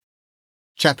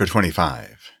Chapter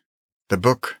 25. The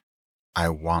Book I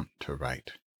Want to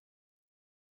Write.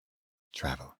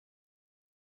 Travel.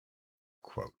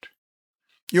 Quote,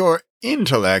 "Your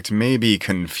intellect may be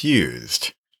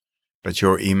confused, but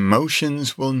your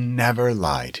emotions will never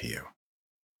lie to you."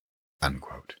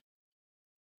 Unquote.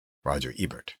 Roger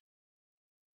Ebert.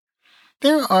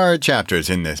 There are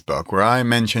chapters in this book where I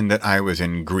mentioned that I was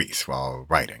in Greece while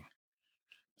writing.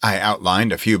 I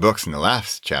outlined a few books in the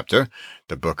last chapter,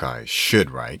 the book I should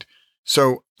write,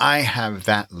 so I have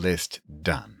that list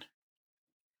done.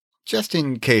 Just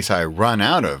in case I run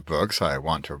out of books I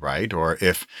want to write, or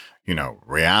if,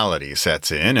 reality sets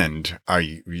in, and are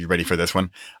you ready for this one?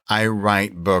 I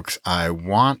write books I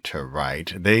want to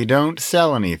write. They don't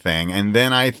sell anything, and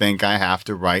then I think I have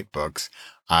to write books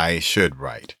I should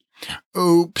write.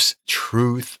 Oops,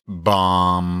 truth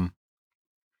bomb.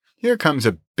 Here comes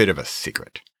a bit of a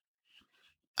secret.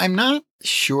 I'm not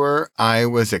sure I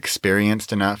was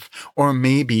experienced enough, or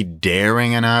maybe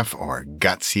daring enough, or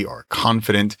gutsy, or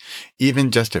confident, even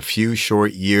just a few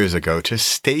short years ago to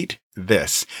state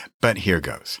this, but here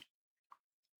goes.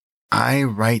 I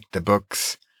write the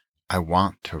books I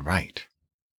want to write.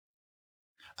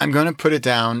 I'm going to put it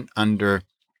down under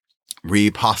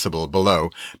 "re-possible" below,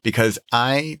 because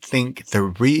I think the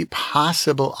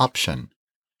re-possible option,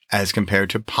 as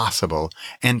compared to possible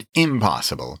and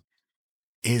impossible,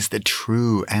 is the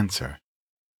true answer.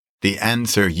 The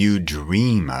answer you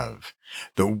dream of.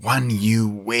 The one you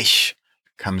wish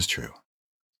comes true.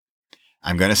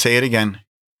 I'm going to say it again.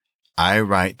 I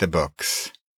write the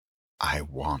books I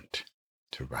want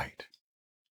to write.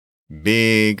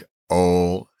 Big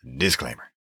ol'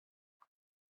 disclaimer.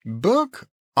 Book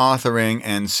Authoring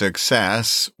and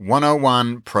Success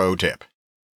 101 Pro Tip.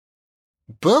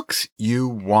 Books you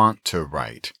want to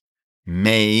write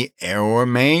may or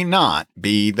may not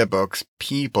be the books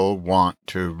people want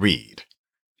to read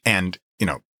and,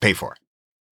 pay for.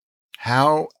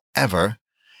 However,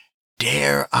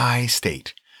 dare I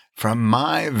state, from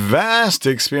my vast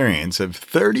experience of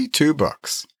 32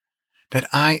 books, that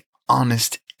I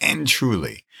honest and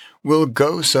truly will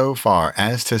go so far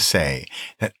as to say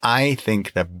that I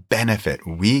think the benefit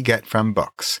we get from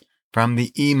books, from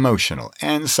the emotional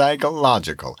and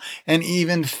psychological and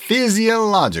even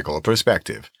physiological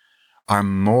perspective, are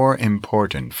more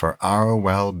important for our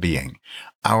well-being,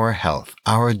 our health,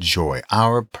 our joy,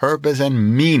 our purpose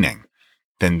and meaning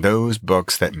than those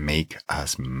books that make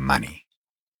us money.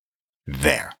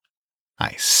 There,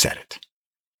 I said it.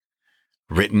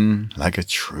 Written like a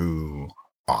true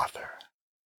author.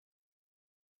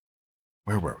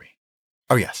 Where were we?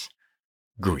 Oh yes,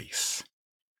 Greece.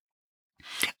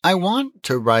 I want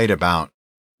to write about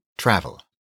travel.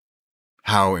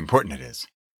 How important it is.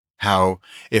 How,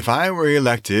 if I were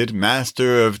elected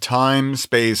master of time,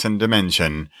 space, and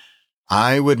dimension,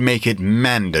 I would make it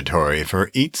mandatory for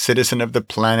each citizen of the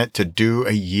planet to do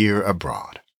a year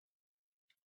abroad.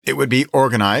 It would be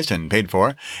organized and paid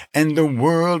for, and the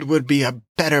world would be a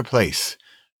better place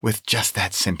with just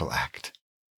that simple act.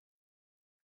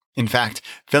 In fact,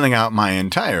 filling out my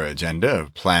entire agenda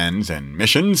of plans and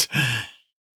missions,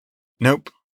 nope,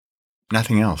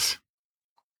 nothing else.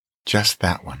 Just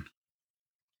that one.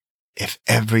 If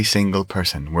every single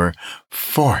person were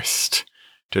forced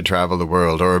to travel the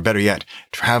world, or better yet,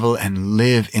 travel and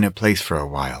live in a place for a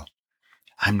while.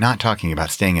 I'm not talking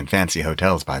about staying in fancy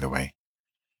hotels, by the way.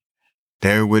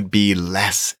 There would be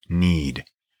less need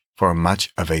for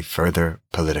much of a further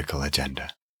political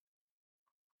agenda.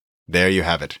 There you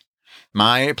have it.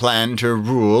 My plan to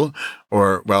rule,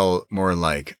 or, well, more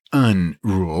like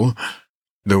unrule,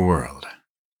 the world.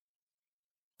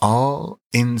 All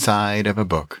inside of a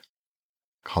book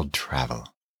called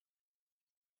Travel.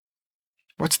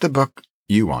 What's the book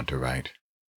you want to write?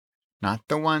 Not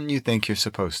the one you think you're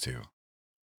supposed to,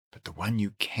 but the one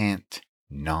you can't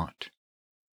not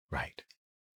write.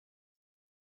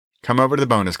 Come over to the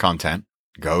bonus content,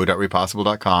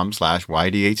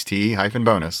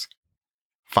 go.repossible.com/ydht-bonus.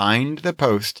 Find the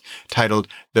post titled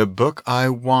 "The Book I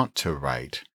Want to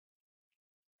Write"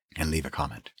 and leave a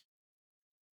comment.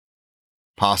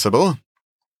 Possible?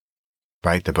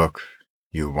 Write the book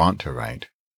you want to write.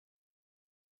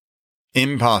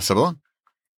 Impossible?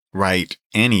 Write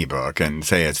any book and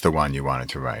say it's the one you wanted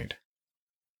to write.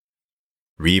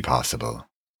 Repossible?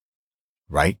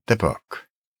 Write the book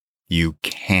you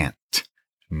can't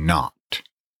not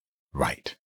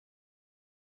write.